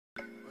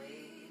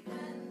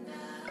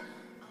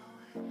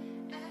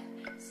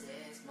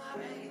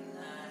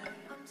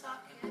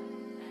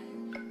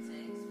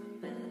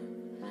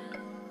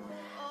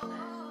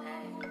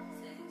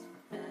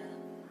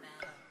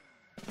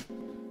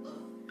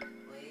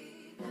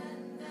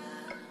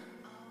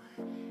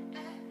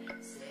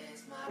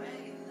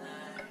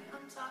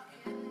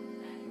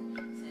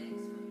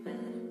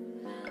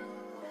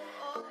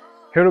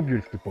Hello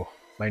beautiful people,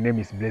 my name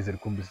is Blazer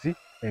Kumbuzi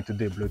and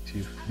today I brought to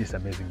you this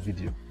amazing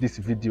video. This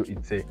video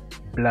is a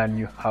brand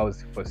new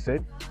house for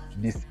sale.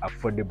 This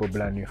affordable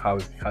brand new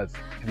house has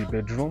 3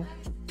 bedroom,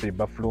 3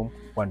 bathroom,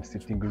 1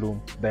 sitting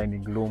room,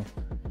 dining room,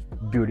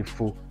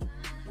 beautiful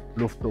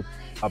rooftop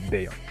up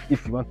there.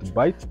 If you want to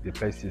buy it, the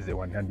price is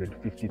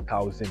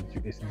 150,000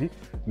 USD,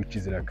 which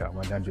is like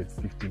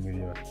 150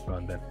 million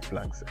Rwandan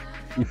francs.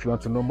 If you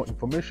want to know more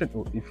information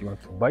or if you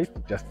want to buy it,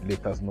 just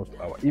let us know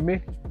to our email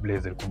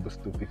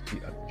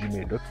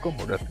blazerkumbus250@gmail.com,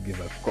 or just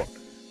give us a call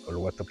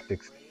or WhatsApp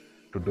text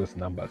to those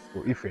numbers.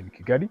 Or if you're in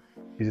Kigali,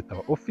 visit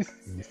our office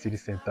in the city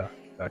center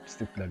at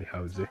Centenary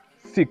House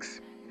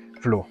 6th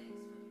floor.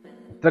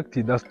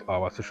 Contact us to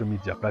our social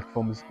media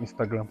platforms: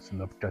 Instagram,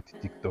 Snapchat,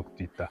 TikTok,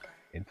 Twitter,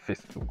 and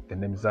Facebook. The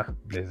names are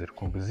Blazer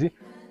Kumbuzi.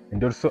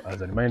 And also,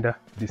 as a reminder,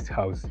 this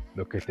house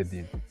located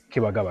in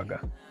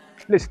Kibagabaga.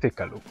 Let's take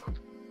a look.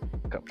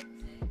 Come.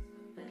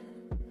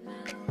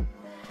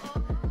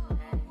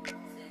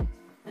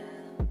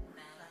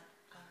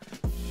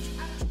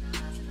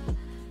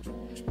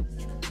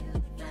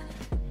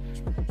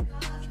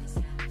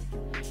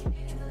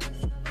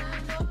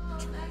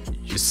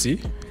 You see,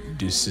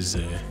 this is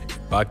a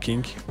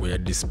parking where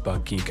this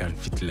parking can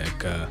fit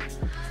like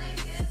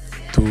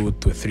 2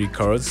 to 3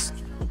 cars.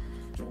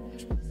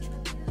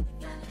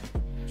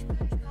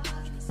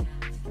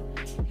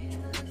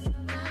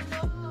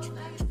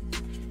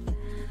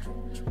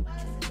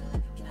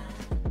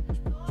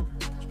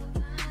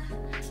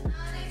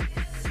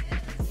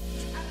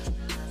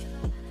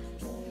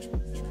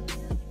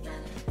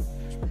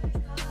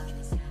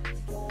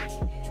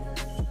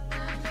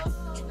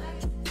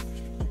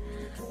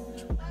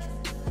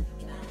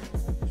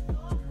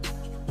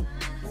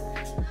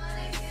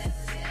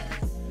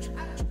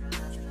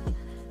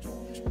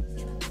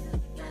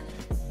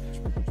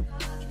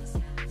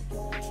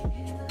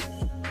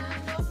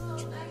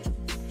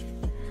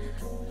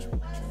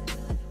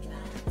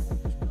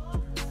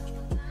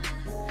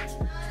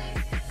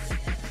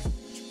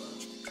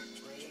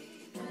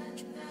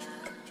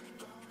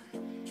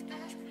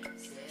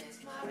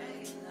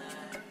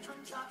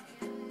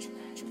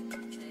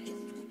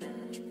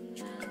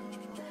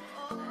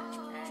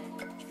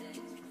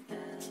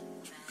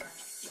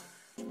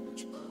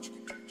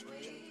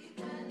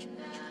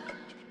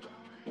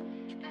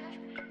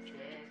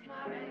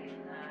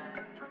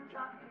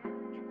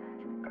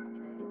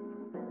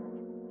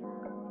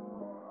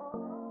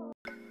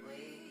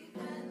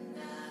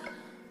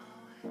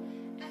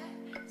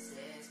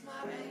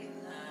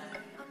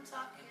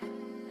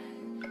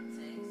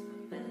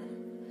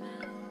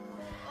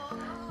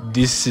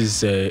 This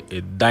is a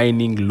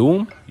dining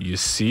room, you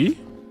see.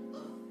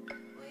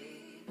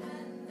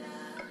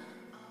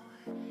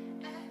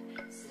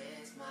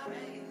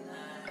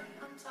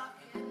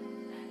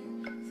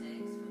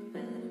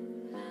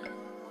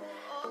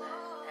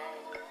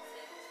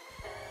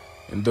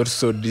 And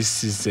also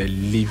this is a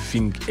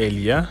living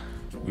area,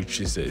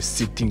 which is a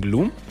sitting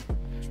room.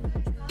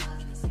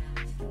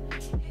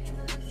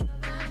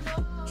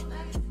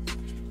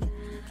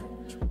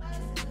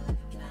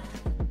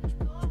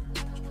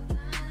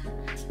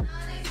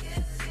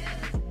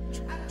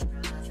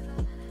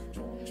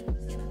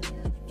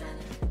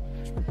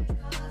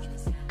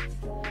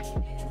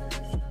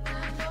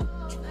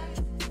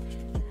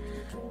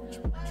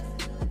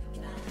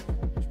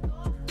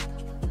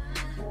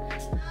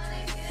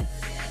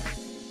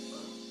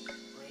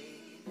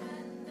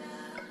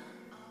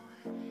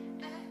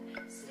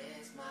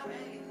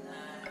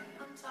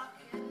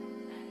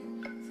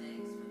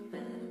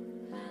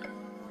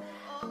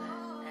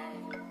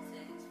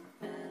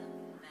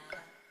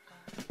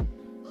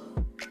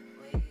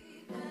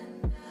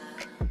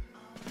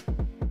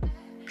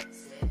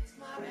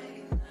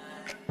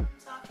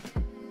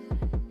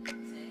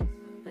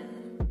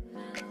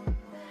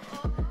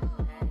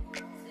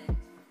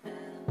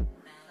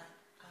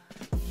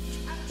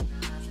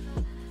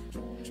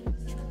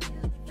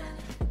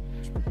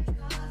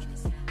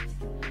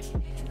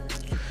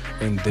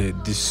 And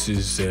this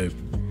is a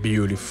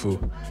beautiful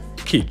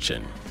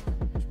kitchen.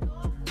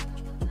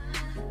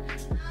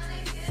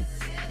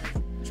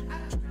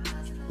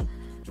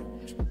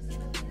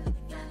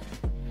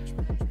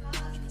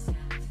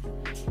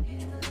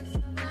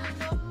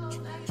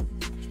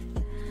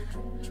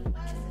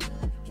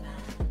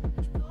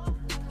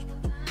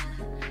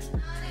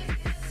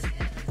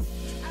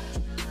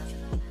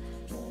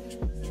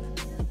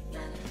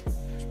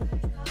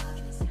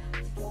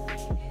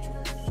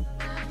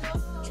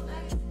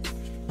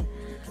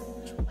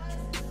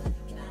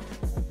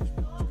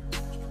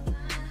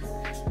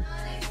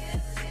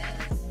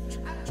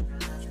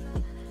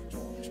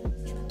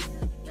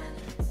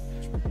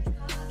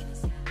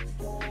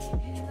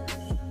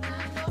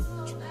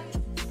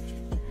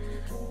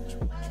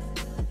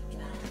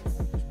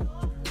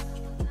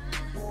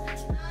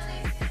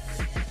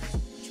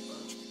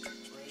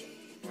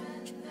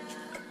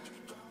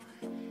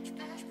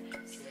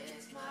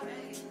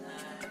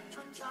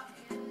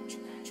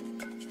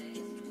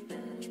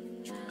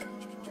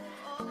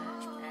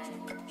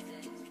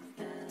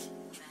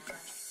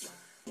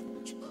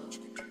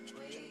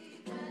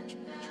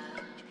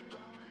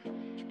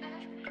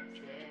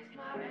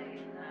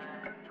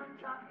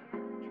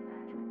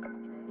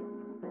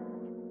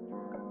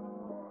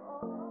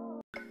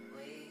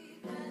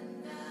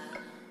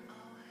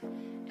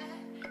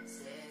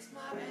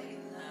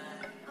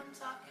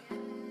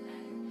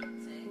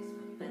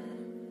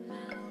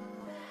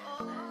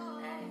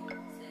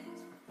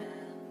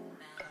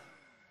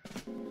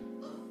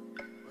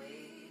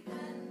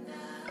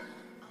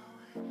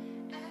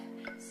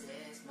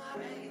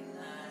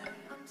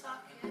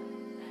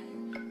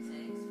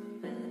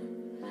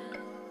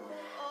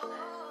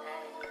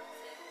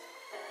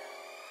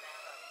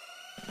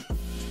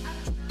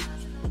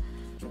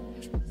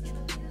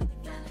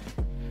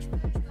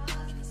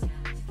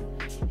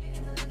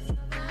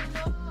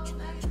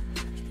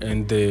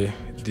 And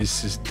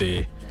this is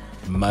the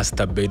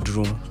master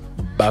bedroom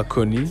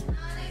balcony.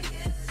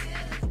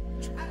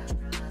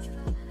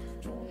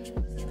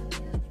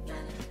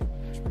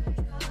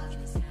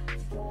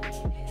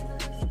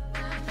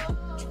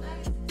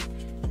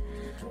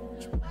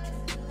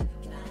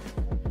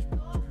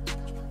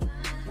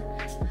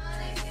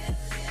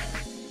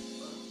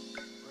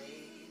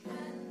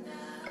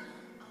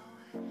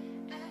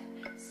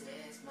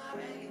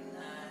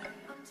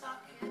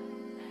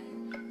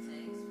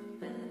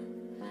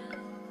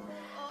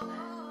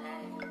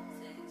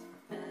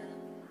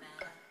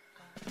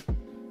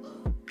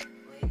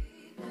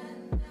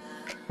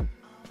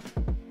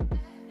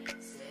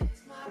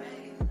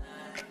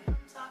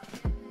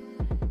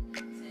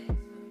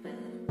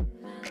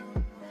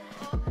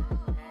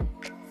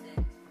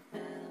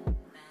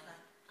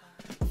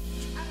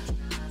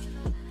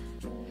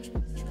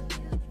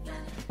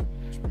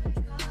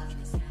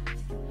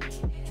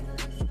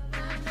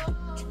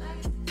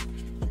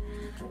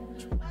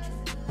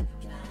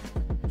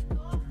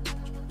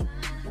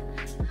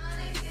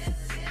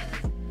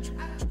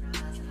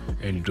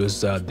 And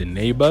those are the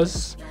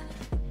neighbors.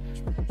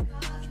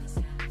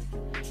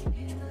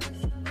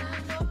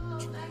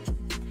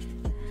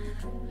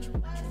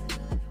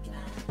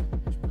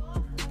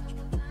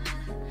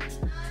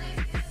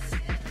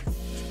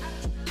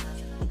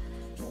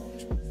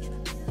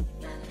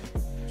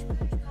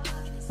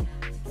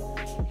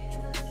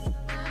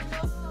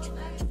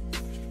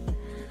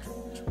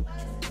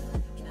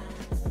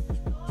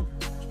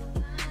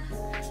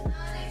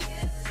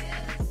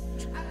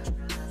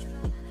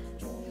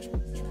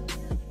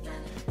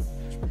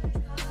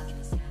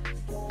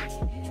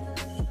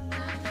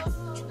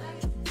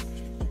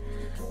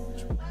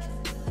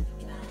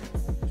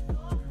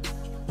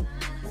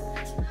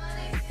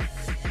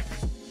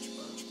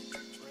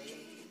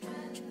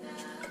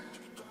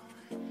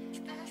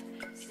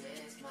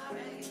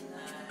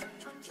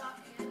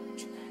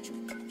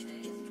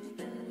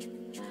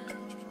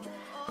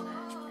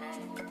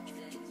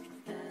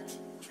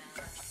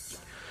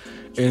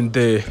 And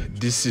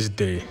this is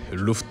the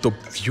rooftop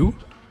view.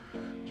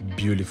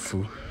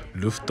 Beautiful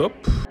rooftop.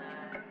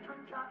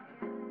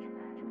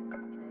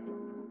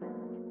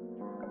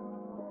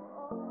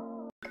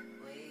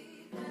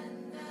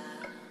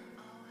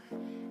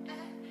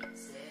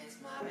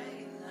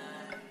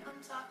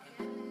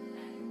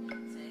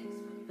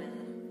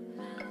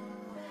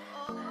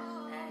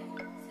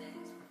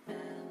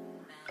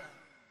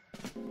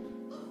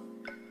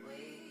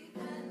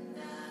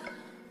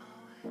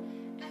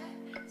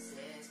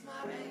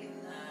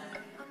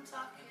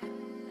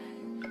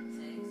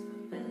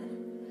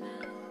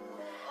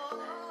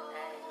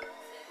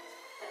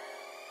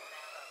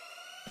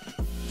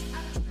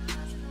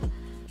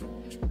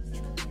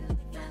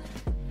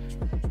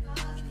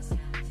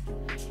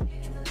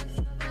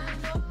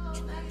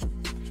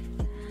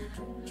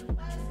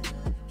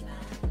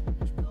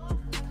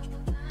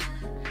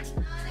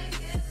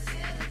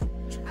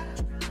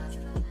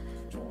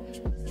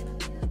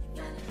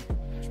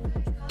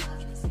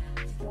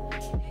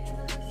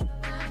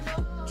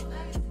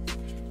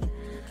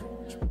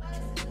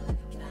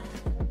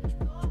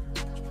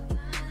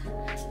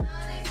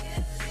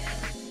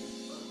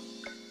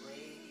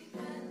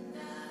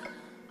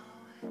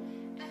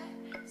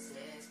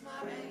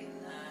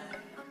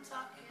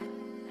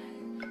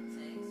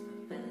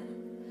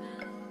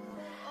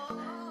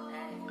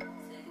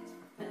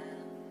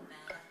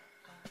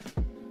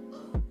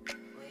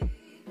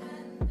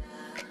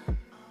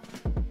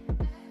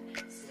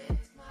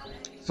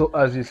 So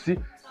as you see,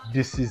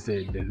 this is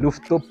the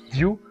rooftop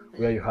view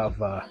where you have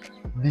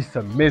this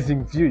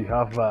amazing view. You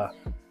have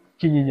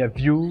Kinyinya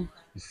view,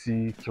 you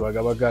see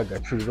Kibagabaga,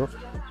 Gachuriro,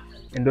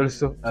 and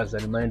also as a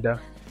reminder,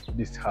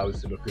 this house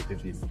is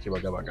located in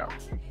Kibagabaga.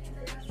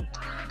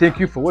 Thank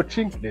you for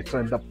watching. Let's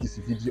wind up this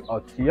video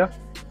out here.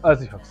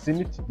 As you have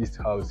seen it, this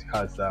house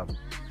has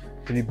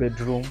 3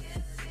 bedroom,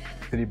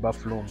 3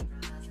 bathroom,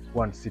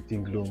 1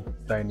 sitting room,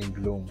 dining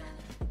room,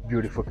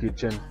 beautiful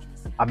kitchen,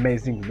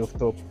 amazing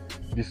rooftop.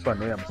 This one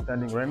where I'm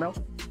standing right now.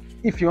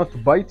 If you want to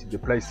buy it, the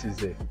price is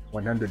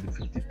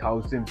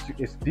 150,000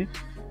 USD,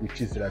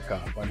 which is like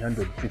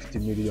 150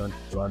 million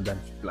Rwandan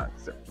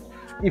francs.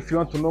 If you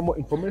want to know more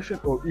information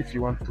or if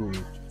you want to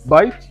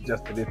buy it,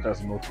 just let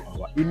us know to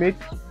our email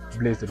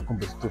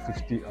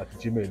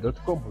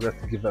blazer250@gmail.com.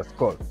 Just give us a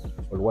call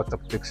or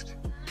WhatsApp text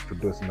to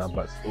those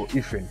numbers. Or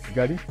if you're in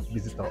Kigali,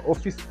 visit our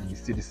office in the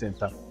city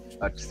center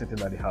at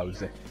Centenary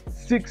House,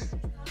 6th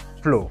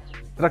floor.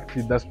 Track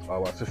with us to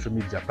our social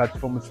media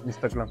platforms: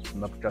 Instagram,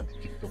 Snapchat,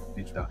 TikTok,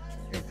 Twitter,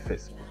 and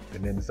Facebook. The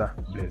names are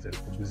Blazer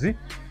Kumbuzi.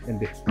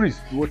 And please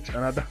watch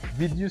another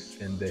videos,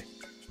 and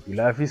we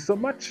love you so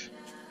much.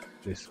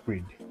 Let's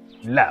spread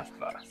love.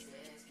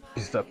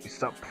 Peace up,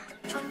 peace up.